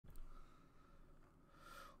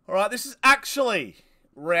Alright, this is actually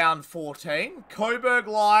round 14. Coburg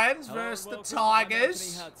Lions versus the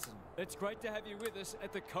Tigers. It's great to have you with us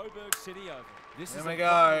at the Coburg City Oval. There we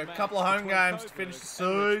go. A couple of home games to finish the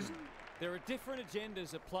season. There are different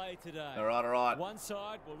agendas at play today. Alright, alright. One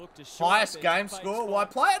side will look to highest game score. Well, I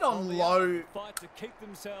play it on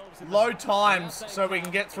low times so we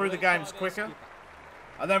can get through the games quicker.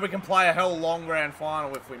 And then we can play a hell long grand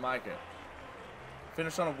final if we make it.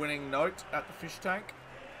 Finish on a winning note at the fish tank.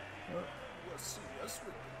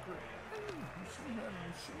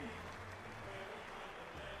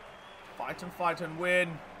 Fight and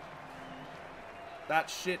win. That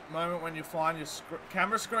shit moment when you find your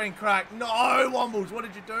camera screen cracked. No, Wombles, what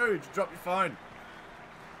did you do? Did you drop your phone?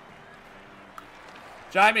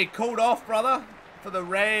 Jamie, cooled off, brother, for the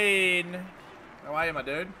rain. How are you, my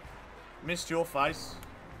dude? Missed your face.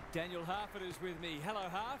 Daniel Harford is with me. Hello,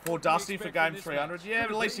 Harf. Poor Dusty for game 300. Yeah,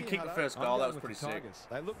 but at least he kicked the first goal. That was pretty sick.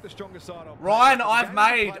 They look the stronger side on Ryan, I've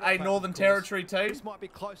made a Northern Territory team. This might be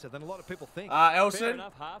closer than a lot of people think. Elson. Fair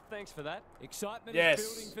enough, Harf. Thanks for that. Excitement yes. is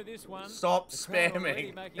building for this one. Stop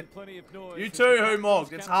spamming. Making plenty of noise. You too,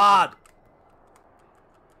 Humog. It's hard.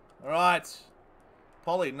 All right.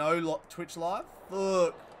 Polly, no Twitch live.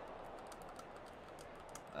 Look.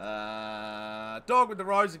 Dog with the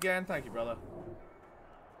rose again. Thank you, brother.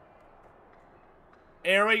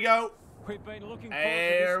 Here we go. We've been looking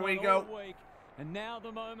here we go. Week, and now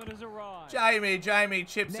the moment has arrived. Jamie,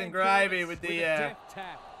 chips and gravy with the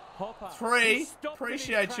three.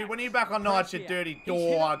 Appreciate you. When are you back on night, you dirty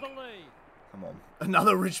dog? Come on.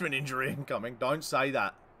 Another Richmond injury incoming. Don't say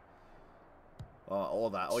that. Or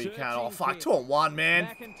that. Or you can't. Oh, fuck. 2 on 1, man.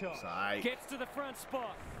 Say. Gets to the front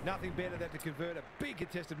spot. Nothing better than to convert a big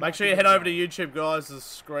contested. Make sure you head over to YouTube, guys. The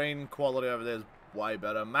screen quality over there is way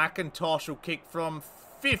better. McIntosh will kick from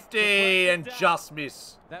 50 and just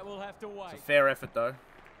miss. That will have to wait. It's a fair effort, though.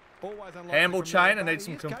 Handball chain and need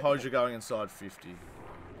some composure going inside 50.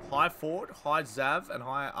 High forward, high Zav, and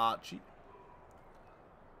high Archie.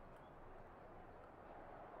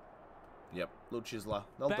 Yep, little chiseler.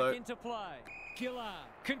 They'll do. Back into play. Gillard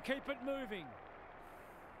can keep it moving.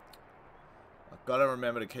 I've got to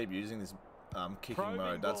remember to keep using this kicking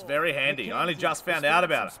mode. That's very handy. I only just found out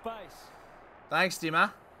about it. Thanks,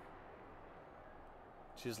 Dimmer.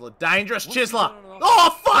 Chiseler. Dangerous Chiseler.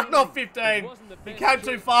 Oh, fuck, not 15. He came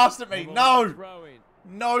too fast at me. No.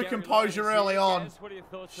 No composure early on.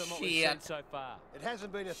 Shit. It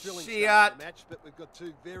hasn't been a thrilling start to the match, but we've got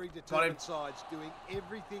two very determined sides doing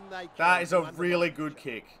everything they can. That is a really good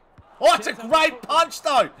kick. Oh, it's a great punch,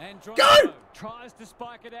 though. Go! Tries to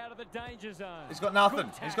spike it out of the danger zone. He's got nothing.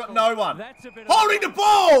 He's got no one. Holding the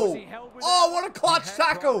ball! Oh, what a clutch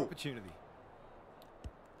tackle!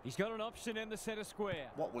 He's got an option in the center square.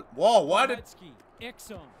 Whoa, why did...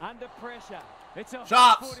 Exxon under pressure. It's a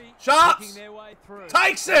Sharps!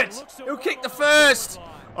 Takes it! He'll kick the first!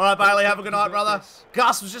 Alright, Bailey, have a good night, brother.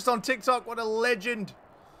 Gus was just on TikTok. What a legend.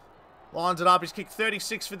 Lines it up. He's kicked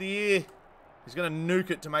 36 for the year. He's going to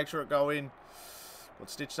nuke it to make sure it go in. Got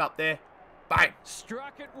stitched up there. Bang!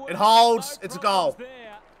 It holds. It's a goal.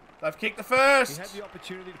 They've kicked the first. He had the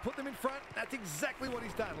opportunity to put them in front. That's exactly what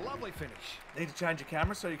he's done. Lovely finish. Need to change your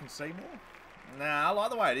camera so you can see more? Nah, I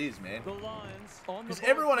like the way it is, man. Because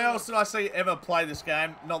everyone else that I see ever play this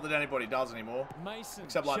game, not that anybody does anymore,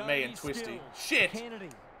 except like me and Twisty. Shit.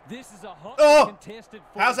 This is a hot contested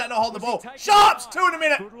force. How's that not holding the ball? Sharps! 2 in a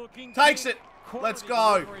minute. Takes it. Let's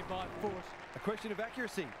go. A question of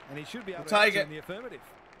accuracy, and he should be able to take it in the affirmative.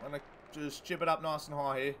 I'm going to just chip it up nice and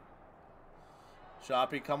high here.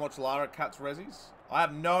 Sharpie, come watch Lara Cats Rezzies. I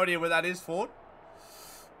have no idea where that is, Ford.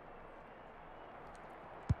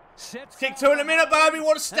 Kick 2 in a minute, baby.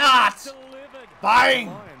 What a start.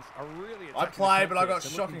 Bang. I play, but I got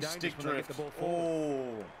shocking stick drift.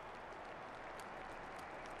 Oh.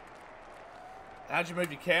 How'd you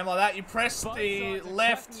move your cam like that? You press the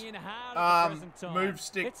left move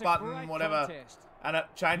stick button, whatever, and it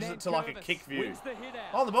changes it to like a kick view.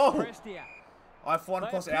 On the ball. I have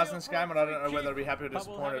 400+ hours in this game, and I don't know whether I'll be happy or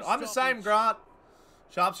disappointed. I'm the same, Grant.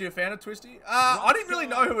 Sharps, you a fan of Twisty? I didn't really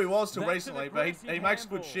know who he was till recently, but he makes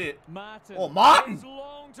good shit. Oh, Martin!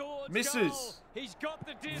 Misses.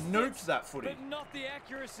 Nukes that footy.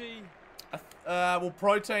 Well,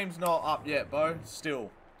 Pro Team's not up yet, Bo.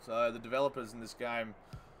 Still. So, the developers in this game...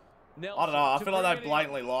 I don't know. I feel like they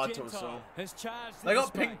blatantly lied to us all. They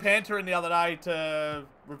got Pink Panther in the other day to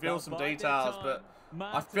reveal some details, but...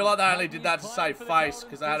 I feel like they only did that to save face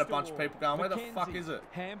because they had a bunch of people going, where the fuck is it?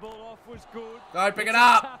 Go pick it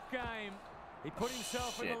up! He put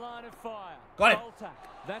himself in the line of fire. Got it!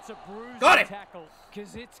 That's a bruising got it! tackle.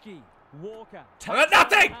 Kaczynski, Walker. I got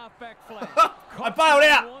nothing! I bailed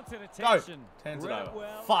out. Go. Turns it over.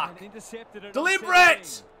 Fuck.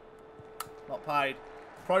 Deliberate. Not paid.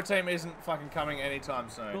 Pro team isn't fucking coming anytime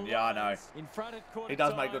soon. Yeah, I know. He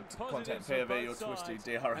does make good content. POV or Twisty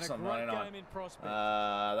DRS on 99. They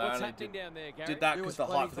only did that because the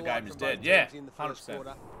hype for the game is dead. Yeah, 100%.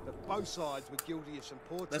 But both sides were guilty of some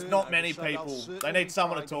poor There's not many people. They need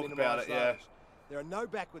someone to talk about it. Yeah. There are no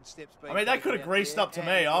backward steps. I mean, they could have greased up to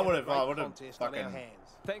me. I would have fucking.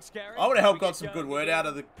 Thanks, Gary. I would have helped got some good word out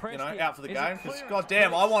of the, out for the game. Because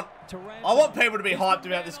goddamn, I want people to be hyped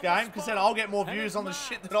about this game. Because then I'll get more views on the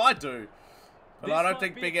shit that I do. But I don't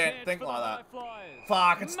think Big Ant think like that.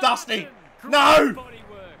 Fuck, it's Dusty. No,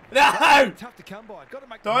 no.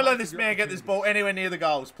 Don't let this man get this ball anywhere near the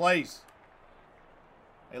goals, please.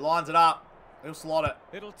 He lines it up. He'll slot it.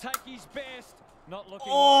 It'll take his best. Not looking.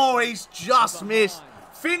 Oh, he's just missed.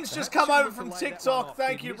 Finn's just come over from TikTok.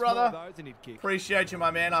 Thank you, brother. Appreciate you,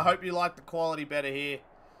 my man. I hope you like the quality better here.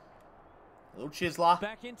 A little chiseler.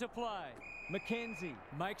 Back into play. McKenzie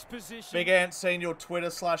makes position. Big Ant, seen your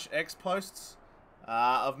Twitter/X posts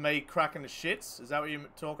of me cracking the shits. Is that what you're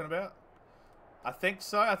talking about? I think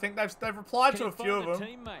so. I think they've replied to a few of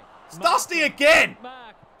them. It's Dusty again.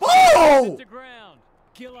 Oh!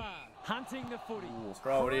 Gillard hunting the footy. Ooh,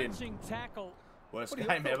 throw it in. Tackle. Worst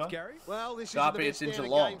game ever. Well, this Sharpie, is it's the in best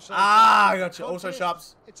Geelong. so I got you. Also,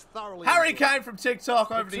 Sharps. It's thoroughly Harry came from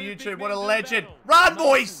TikTok over to YouTube. What a legend. Run,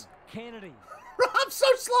 boys. Kennedy. I'm so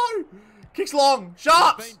slow. Kicks long.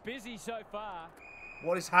 Sharps. Been busy so far.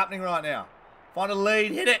 What is happening right now? Find a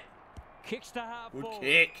lead. Hit it. Kicks to half Good forward.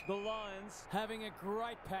 kick. The Lions having a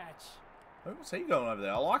great patch. What's he going over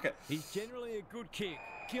there? I like it. He's generally a good kick.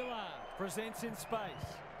 Gillard presents in space.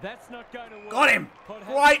 That's not going to work. Got him.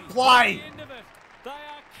 Great play.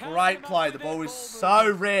 Great play. The ball is so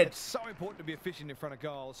red. It's so important to be efficient in front of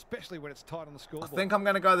goal, especially when it's tight on the scoreboard. I think I'm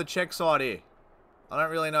going to go the check side here. I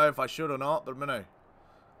don't really know if I should or not, but I'm going to. A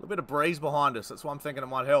little bit of breeze behind us. That's why I'm thinking it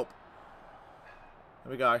might help.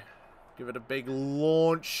 There we go. Give it a big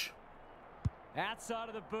launch. Outside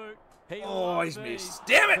of the boot. Oh, he's missed.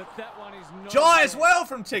 Damn it! Jai as well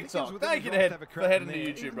from TikTok. Thank you for heading to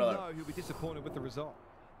YouTube, brother. He'll be disappointed with the result.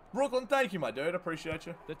 Brooklyn, thank you, my dude. I appreciate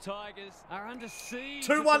you. The Tigers are under siege.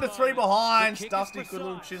 2-1 to 3 behind. Dusty, good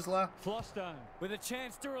little chiseler. With a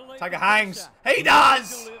chance to relieve Take a hangs. He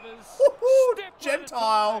does!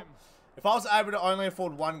 Gentile. If I was able to only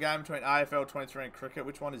afford one game between AFL 23 and cricket,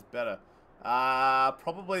 which one is better?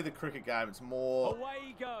 Probably the cricket game. It's more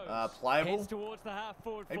playable. Heads towards the half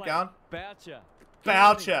forward Keep going. Boucher.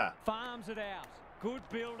 Farms it out. Good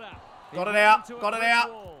build up. Got it out. Got it out.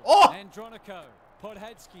 Oh! Andronico.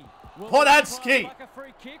 Podhadsky.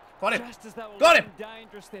 Got him. Got him.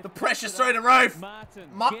 The pressure's through the roof.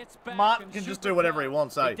 Martin can just do whatever he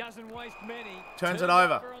wants, eh? Turns it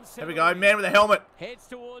over. Here we go. Man with a helmet. Heads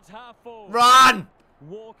towards half forward. Run.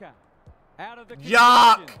 Walker. Out of the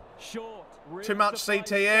Yuck. Short. Too much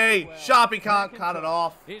CTE. Sharpie can't cut it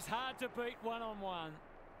off. It's hard to beat one-on-one.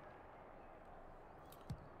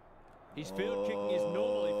 His field kicking is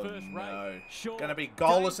normally first rate. No. Going to be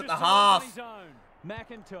goalless at the half.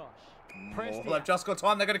 McIntosh. They've just got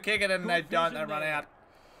time. They're going to kick it and they don't. They run out.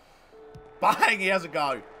 Bang. He has a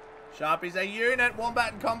go. Sharpie's a unit.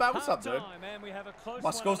 Wombat and combat. What's up, dude?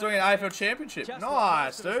 My school's doing an AFL championship.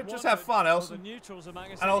 Nice, dude. Just have fun, Elson.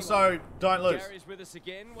 And also, don't lose.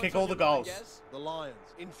 Kick all the goals. The Lions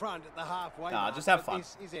in front at the halfway. Nah, just have fun.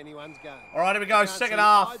 This is anyone's game. All right, here we go. Second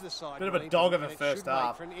half. Bit of a dog in the first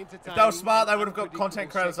half. If they were smart, they would have got content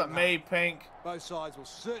creators like me, Pink. Both sides will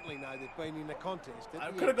certainly know they've been in the contest. They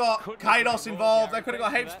could have got Kados involved. They could have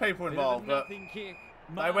got heaps of people involved, but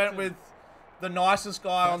they went with the nicest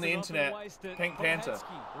guy on the internet, Pink Panther.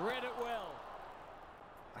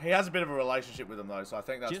 He has a bit of a relationship with him though, so I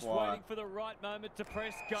think that's why. Waiting for the right moment to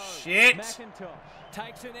press go. Shit! McIntosh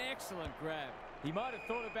takes an excellent grab. He might have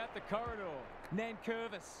thought about the corridor.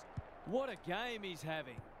 Nankervis, what a game he's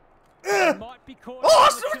having. Might be caught.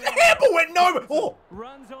 Oh, the handball went no. Oh,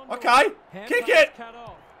 okay. Kick it.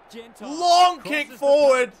 Long kick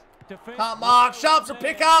forward. Can't mark. Sharps a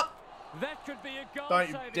pick up. That could be a goal. Don't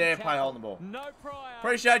you dare play holding the ball. No prior.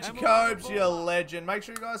 Appreciate you, Cobes. You're a legend. Make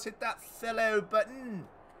sure you guys hit that fellow button.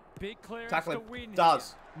 Big clearance Tackle to him. win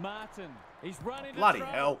Does. Here. Martin. He's running. Bloody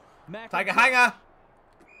hell. Take a hanger.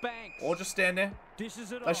 Banks. Or just stand there. They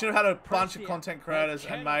should have had a bunch of content creators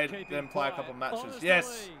and made them play a couple of matches.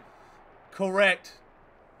 Yes. Correct.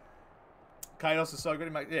 Kados is so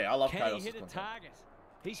good. Yeah, I love Kados.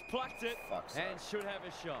 He's plucked it and should have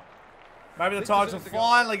a shot. Maybe the Tigers will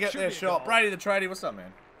finally get their shot. Brady the tradie, what's up,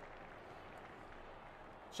 man?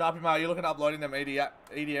 Sharpie, mate, are you looking at uploading them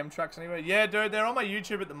EDM tracks anywhere? Yeah, dude, they're on my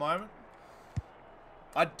YouTube at the moment.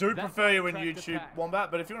 I do prefer you in YouTube,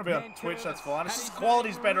 Wombat, but if you want to be on Twitch, that's fine. It's just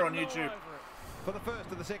quality's better on YouTube. For the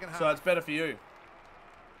first of the second half. So it's better for you.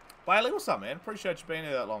 Bailey, what's up, man? Appreciate you being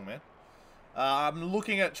here that long, man. I'm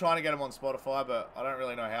looking at trying to get him on Spotify, but I don't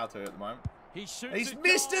really know how to at the moment. He's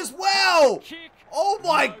missed as well! Oh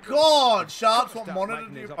my god! Sharps, what monitor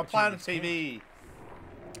do you... I'm playing a TV.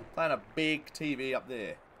 Playing a big TV up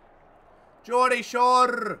there. Geordie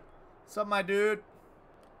Shore! What's up, my dude?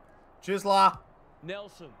 Chisler.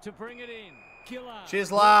 Nelson to bring it in.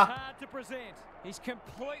 Chisler. Hard to present. He's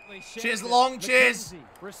completely Chislong Chiz.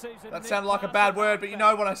 That sounded like a bad word, but you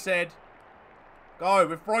know what I said. Go,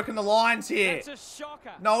 we've broken the lines here. That's a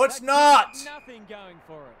shocker. No, it's not. Nothing going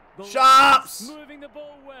for it. Sharps. Moving the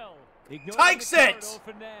ball well. Takes it.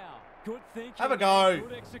 For now. Good thinking. Have a go.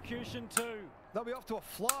 Good execution too. They'll be off to a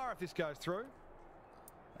flyer if this goes through.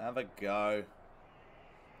 Have a go.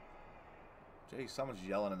 Gee, someone's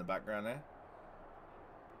yelling in the background there.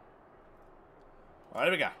 All right,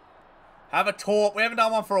 here we go. Have a talk. We haven't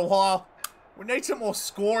done one for a while. We need some more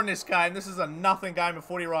score in this game. This is a nothing game of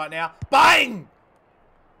footy right now. Bang!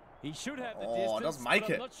 He should have the distance, it doesn't make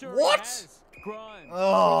it. Sure what?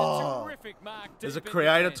 Oh. There's a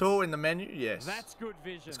creator tool in the menu? Yes. That's good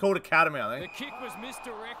vision. It's called Academy, I think. The kick was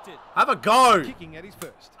misdirected. Have a go. Kicking at his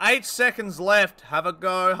first. 8 seconds left. Have a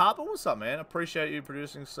go. Harper, what's up, man? Appreciate you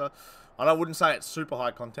producing stuff. I wouldn't say it's super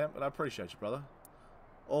high content, but I appreciate you, brother.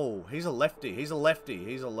 Oh, he's a lefty. He's a lefty.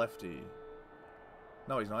 He's a lefty.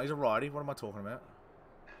 No, he's not. He's a righty. What am I talking about?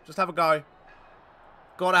 Just have a go.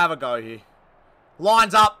 Gotta have a go here.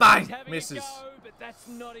 Lines up. Bang. Misses. Go, but that's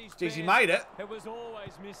not his Jeez, he made it. It was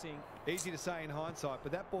always missing. Easy to say in hindsight,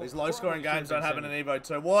 but that ball... These low-scoring games don't have an Evo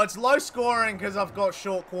 2. Well, it's low-scoring because I've got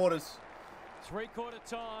short quarters. Three-quarter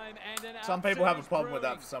time and an some people have a problem with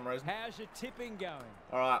that for some reason. How's your tipping going?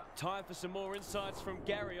 All right. Time for some more insights from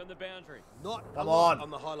Gary on the boundary. Come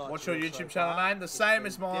on the what's your YouTube channel name? The same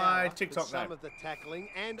as my TikTok name. Of the tackling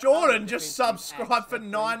and Jordan just subscribed for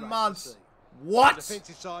 9 months. What? The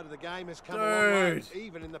defensive side of the game has come a long way,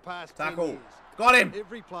 even in the past 10 years. Got him.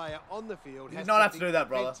 Every player on the field has not have to do that,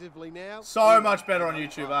 brother. Now. So much better on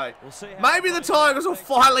YouTube, eh? Maybe the Tigers will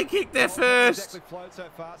finally kick their first.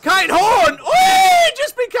 Kate Horn! Oh, he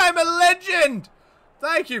just became a legend.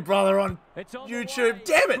 Thank you, brother, on YouTube.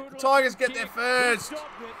 Damn it, the Tigers get their first.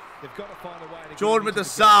 Jordan with the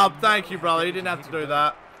sub. Thank you, brother. He didn't have to do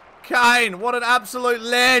that. Kane, what an absolute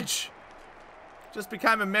ledge. Just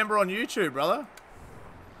became a member on YouTube, brother.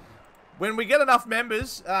 When we get enough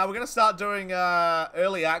members, we're going to start doing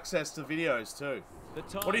early access to videos too.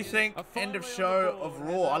 What do you think? End of show of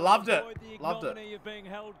Raw. I loved it. Loved it.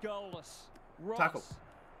 Tackle.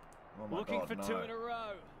 Oh my Looking God, for no. 2 in a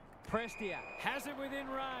row. Prestia has it within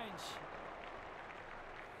range.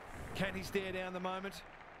 Can he stare down the moment?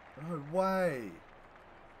 No way.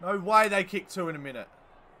 No way they kick 2 in a minute.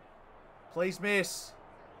 Please miss.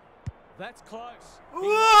 That's close.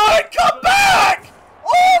 Oh, come back!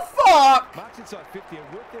 Oh, fuck! Marks inside 50 are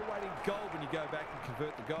worth their weight in gold when you go back and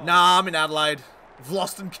convert the goal. Nah, I'm in Adelaide. I've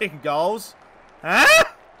lost them kicking goals. Huh?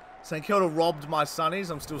 St Kilda robbed my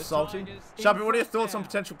Sunnies. I'm still salty. Sharpie, what are your thoughts on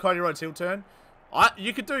potential Cody Rhodes heel turn?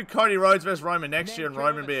 You could do Cody Rhodes versus Roman next year and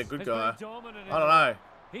Roman be a good guy. I don't know.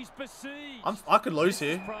 I could lose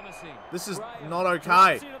here. This is not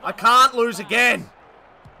okay. I can't lose again.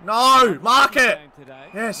 No, mark it.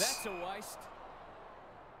 Yes.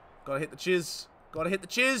 Gotta hit the chiz. Gotta hit the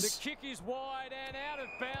chiz. The kick is wide and out of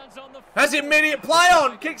bounds on the has immediate play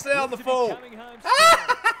on. Kicks it out on the full.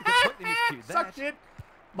 Suck shit.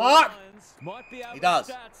 Mark. He does.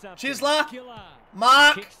 Chisler.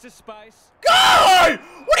 Mark. Go!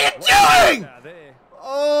 What are you doing?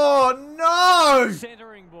 Oh no!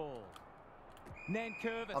 Centering ball.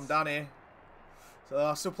 I'm done here.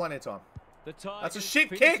 So still plenty of time. That's a shit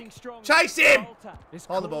kick. Strongly. Chase him.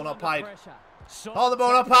 Hold the ball, not paid. Hold the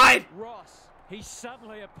ball, not paid. Ross. He's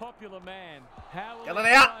suddenly a popular man. How will get it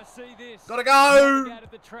out. See this? Gotta go. Out of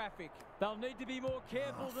the traffic. They'll need to be more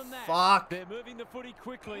careful than that. Fuck. They're moving the footy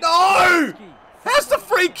quickly. No! How's the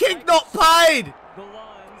free kick not paid? The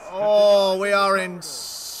Lions oh, we are in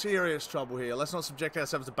serious trouble here. Let's not subject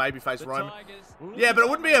ourselves to babyface Roman. Yeah, but it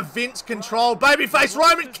wouldn't be a Vince controlled babyface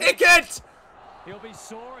Roman. Kick it! He'll be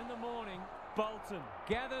sore in the morning. Bolton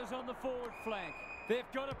gathers on the forward flank. They've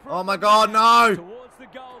got to oh my God, no! Towards the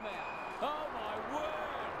goal now. Oh my word!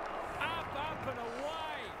 Up and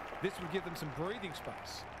away. This would give them some breathing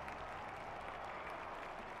space.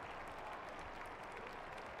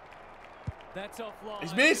 That's offline.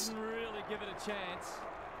 He's missed. Didn't really give it a chance.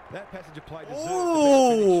 That passage of play deserves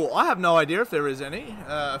oh, I have no idea if there is any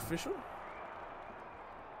official.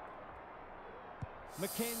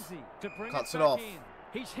 McKenzie to bring cuts it it off. in.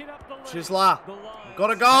 He's hit up the lead. Chisler.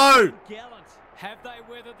 Gotta go. Gallant. Have they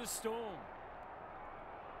weathered the storm?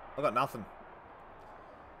 I got nothing.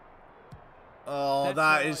 Oh,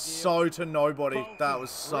 that is so to nobody. That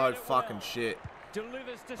was so fucking shit.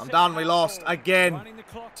 I'm done. We lost again.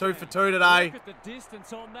 2 for 2 today.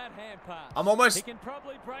 I'm almost.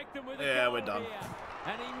 Yeah, we're done.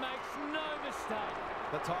 And he makes no mistake.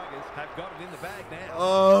 The Tigers have got it in the bag now.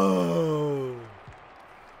 Oh.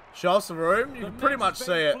 Show us the room. You can pretty much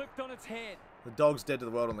see it. The dog's dead to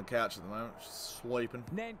the world on the couch at the moment. Just sleeping.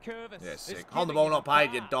 Yeah, sick. Hold the ball not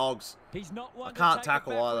paid, you dogs. I can't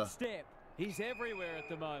tackle either. He's everywhere at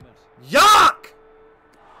the moment. Yuck!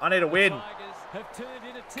 I need a win.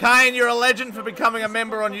 Kane, you're a legend for becoming a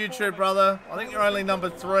member on YouTube, brother. I think you're only number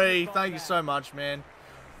 3. Thank you so much, man.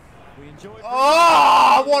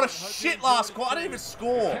 Oh, what a shit last quarter. I didn't even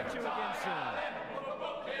score.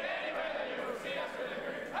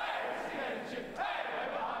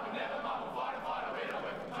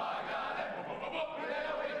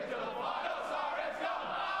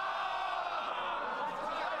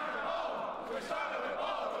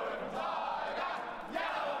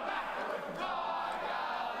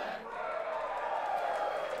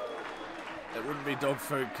 It wouldn't be dog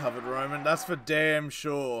food covered, Roman. That's for damn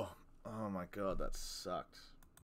sure. Oh my god, that sucked.